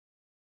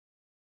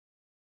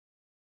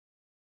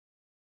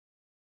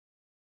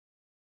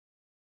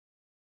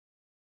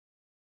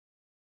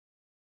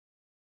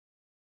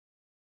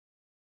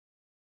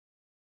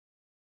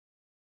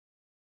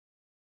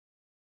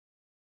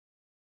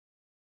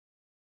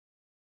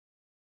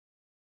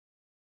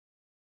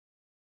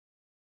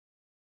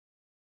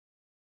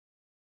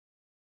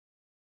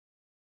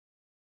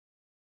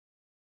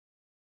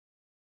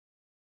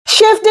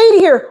Chef Dee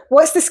here.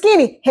 What's the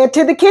skinny? Head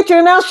to the kitchen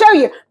and I'll show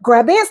you.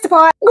 Grab the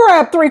Instapot.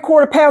 Grab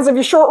 3/4 pounds of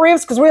your short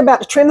ribs because we're about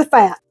to trim the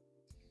fat.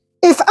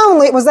 If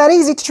only it was that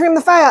easy to trim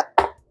the fat.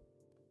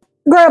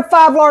 Grab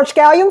 5 large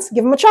scallions.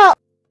 Give them a chop.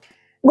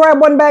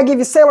 Grab 1 bag of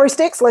your celery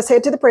sticks. Let's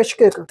head to the pressure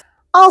cooker.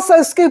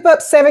 Also scoop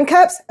up 7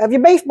 cups of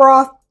your beef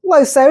broth.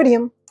 Low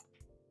sodium.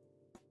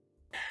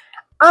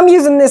 I'm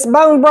using this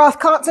bone broth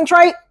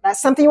concentrate.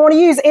 That's something you want to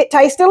use. It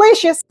tastes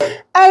delicious.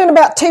 Add in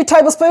about 2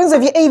 tablespoons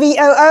of your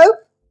EVOO.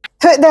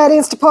 Put that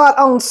Instapot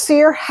on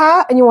sear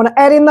high and you want to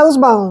add in those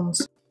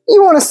bones.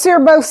 You want to sear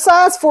both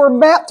sides for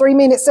about 3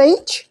 minutes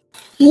each.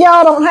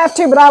 Y'all don't have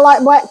to, but I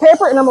like black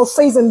pepper and I'm going to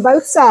season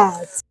both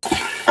sides.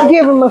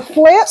 Give them a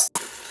flip.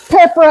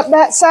 Pepper up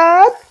that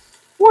side.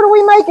 What are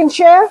we making,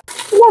 Chef?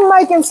 We're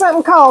making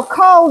something called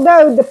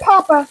caldo de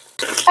papa,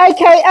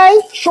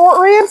 aka short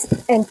ribs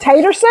and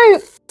tater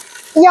soup.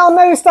 Y'all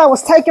noticed I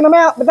was taking them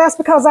out, but that's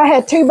because I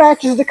had 2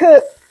 batches to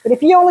cook. But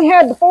if you only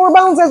had the 4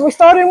 bones as we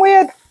started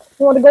with,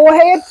 you want to go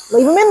ahead,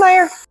 leave them in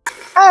there.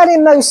 Add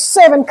in those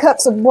 7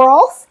 cups of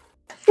broth,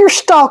 your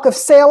stalk of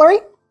celery,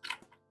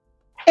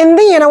 and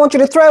then I want you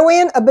to throw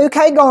in a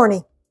bouquet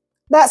garni.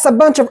 That's a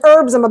bunch of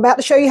herbs I'm about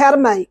to show you how to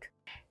make.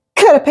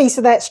 Cut a piece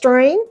of that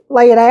string,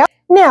 lay it out.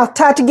 Now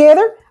tie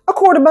together a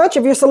 1/4 bunch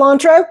of your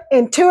cilantro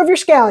and 2 of your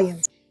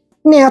scallions.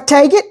 Now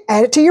take it,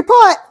 add it to your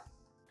pot.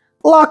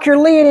 Lock your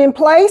lid in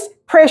place,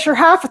 pressure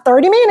high for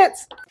 30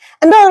 minutes.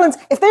 And darlings,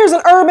 if there's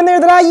an herb in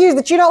there that I use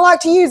that you don't like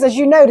to use, as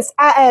you notice,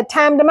 I add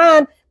thyme to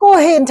mine, go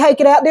ahead and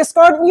take it out,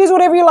 discard it, and use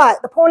whatever you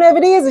like. The point of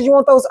it is you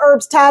want those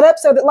herbs tied up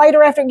so that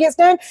later after it gets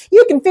done,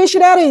 you can fish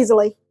it out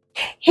easily.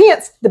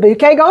 Hence, the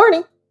bouquet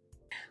garni.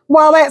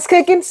 While that's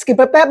cooking,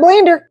 scoop up that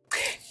blender.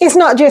 It's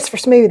not just for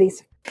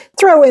smoothies.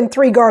 Throw in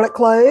 3 garlic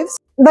cloves,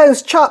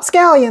 those chopped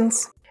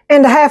scallions,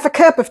 and a 1/2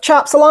 cup of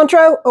chopped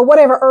cilantro or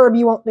whatever herb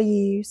you want to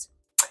use.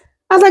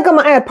 I think I'm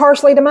going to add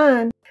parsley to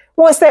mine.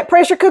 Once that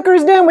pressure cooker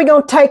is done, we're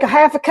going to take a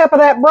 1/2 cup of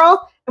that broth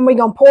and we're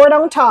going to pour it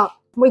on top.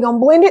 We're going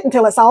to blend it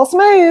until it's all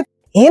smooth.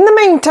 In the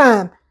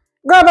meantime,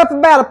 grab up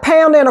about 1.25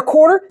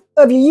 pounds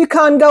of your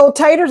Yukon Gold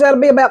taters.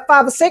 That'll be about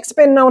 5 or 6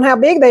 depending on how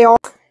big they are.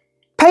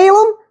 Peel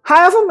them,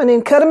 halve them, and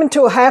then cut them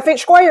into 1/2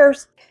 inch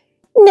squares.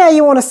 Now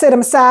you want to set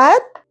them aside.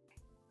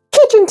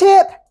 Kitchen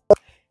tip.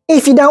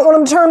 If you don't want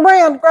them to turn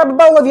brown, grab a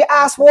bowl of your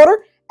ice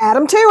water, add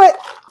them to it.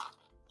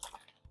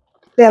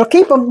 That'll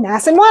keep them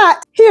nice and white.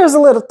 Here's a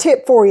little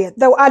tip for you,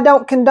 though I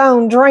don't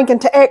condone drinking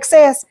to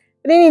excess.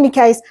 But in any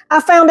case,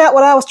 I found out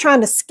when I was trying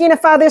to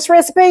skinify this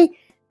recipe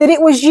that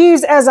it was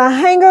used as a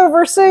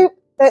hangover soup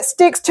that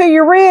sticks to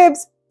your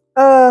ribs.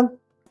 In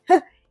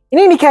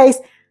any case,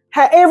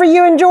 however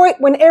you enjoy it,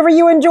 whenever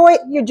you enjoy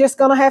it, you're just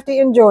going to have to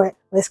enjoy it.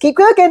 Let's keep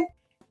cooking.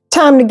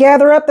 Time to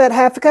gather up that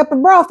 1/2 cup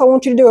of broth. I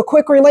want you to do a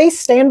quick release,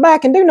 stand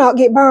back, and do not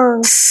get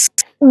burned.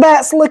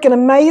 That's looking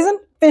amazing.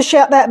 Fish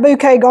out that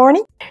bouquet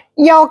garni.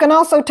 Y'all can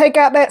also take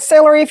out that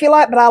celery if you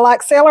like, but I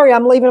like celery.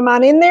 I'm leaving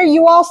mine in there.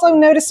 You also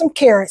notice some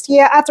carrots.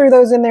 Yeah, I threw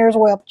those in there as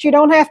well, but you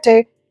don't have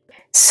to.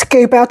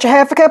 Scoop out your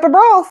 1/2 cup of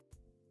broth.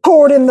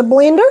 Pour it in the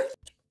blender.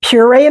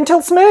 Puree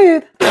until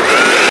smooth.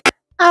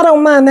 I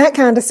don't mind that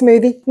kind of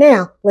smoothie.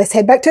 Now, let's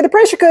head back to the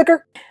pressure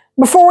cooker.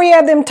 Before we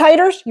add them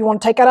taters, you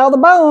want to take out all the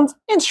bones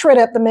and shred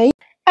up the meat.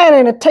 Add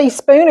in a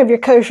teaspoon of your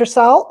kosher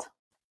salt.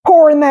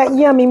 Pour in that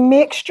yummy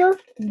mixture.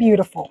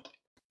 Beautiful.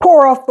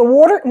 Pour off the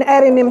water and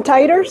add in them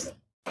taters.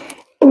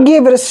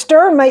 Give it a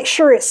stir. Make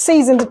sure it's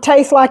seasoned to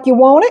taste like you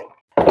want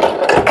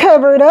it.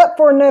 Cover it up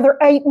for another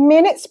 8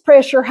 minutes,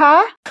 pressure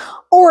high,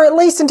 or at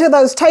least until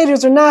those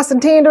taters are nice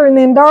and tender, and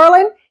then,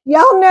 darling,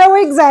 y'all know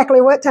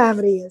exactly what time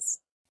it is.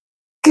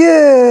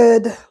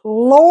 Good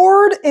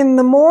Lord, in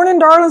the morning,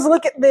 darlings,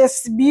 look at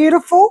this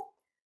beautiful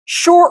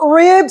short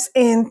ribs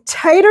and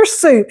tater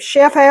soup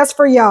Chef has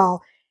for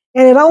y'all.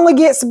 And it only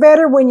gets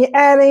better when you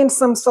add in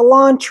some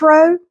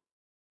cilantro,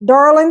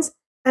 darlings,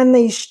 and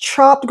these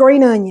chopped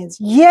green onions.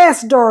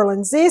 Yes,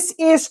 darlings, this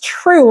is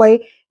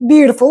truly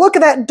beautiful. Look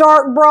at that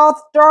dark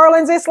broth,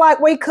 darlings. It's like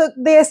we cooked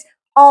this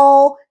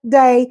all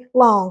day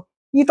long.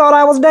 You thought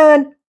I was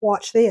done?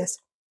 Watch this.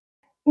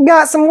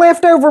 Got some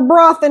leftover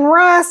broth and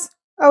rice?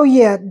 Oh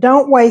yeah,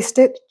 don't waste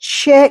it.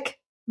 Check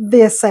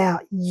this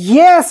out.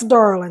 Yes,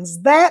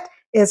 darlings, that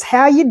is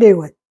how you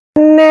do it.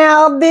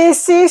 Now,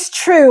 this is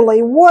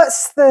truly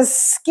what's the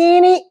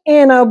skinny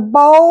in a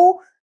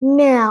bowl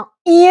now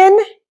in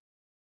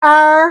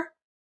our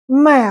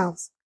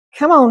mouths.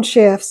 Come on,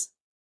 chefs.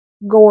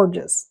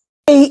 Gorgeous.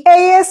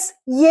 Yes,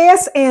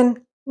 yes,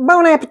 and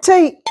bon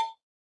appetit.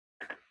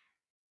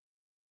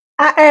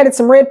 I added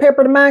some red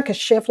pepper to mine because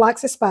Chef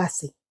likes it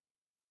spicy.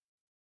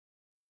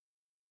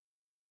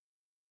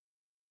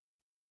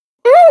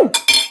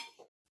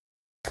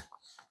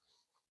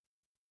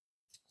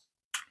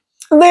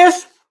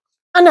 This,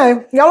 I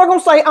know, y'all are going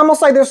to say, I'm going to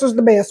say this is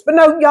the best. But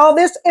no, y'all,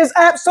 this is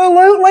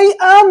absolutely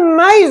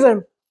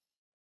amazing.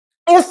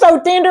 It's so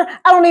tender,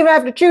 I don't even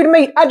have to chew the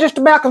meat. I just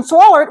about can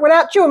swallow it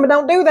without chewing, but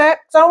don't do that.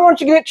 So I don't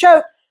want you to get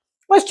choked.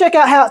 Let's check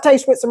out how it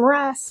tastes with some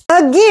rice.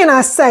 Again,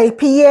 I say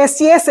P.S.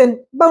 yes and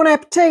bon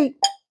appetit.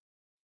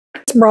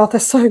 This broth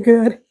is so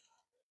good.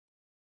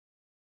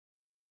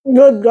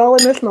 Good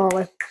golly, Miss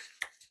Molly.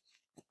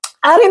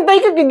 I didn't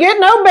think it could get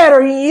no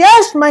better.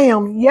 Yes,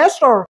 ma'am. Yes,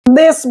 sir.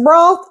 This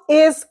broth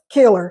is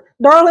killer.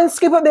 Darling,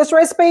 scoop up this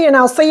recipe and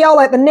I'll see y'all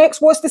at the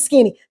next What's the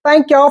Skinny.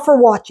 Thank y'all for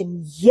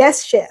watching.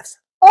 Yes, chefs.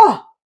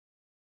 Oh.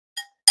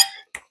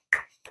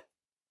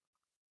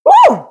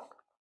 Woo!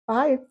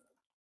 Bye.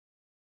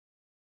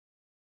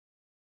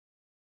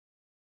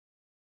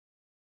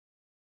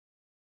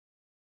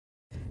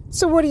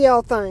 So what do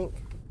y'all think?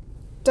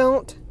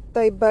 Don't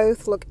they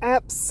both look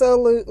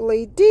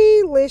absolutely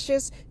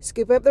delicious?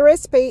 Scoop up the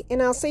recipe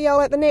and I'll see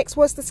y'all at the next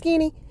What's the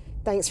Skinny.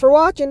 Thanks for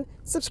watching.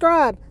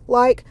 Subscribe,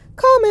 like,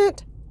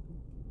 comment,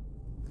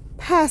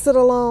 pass it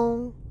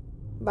along.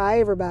 Bye,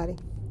 everybody.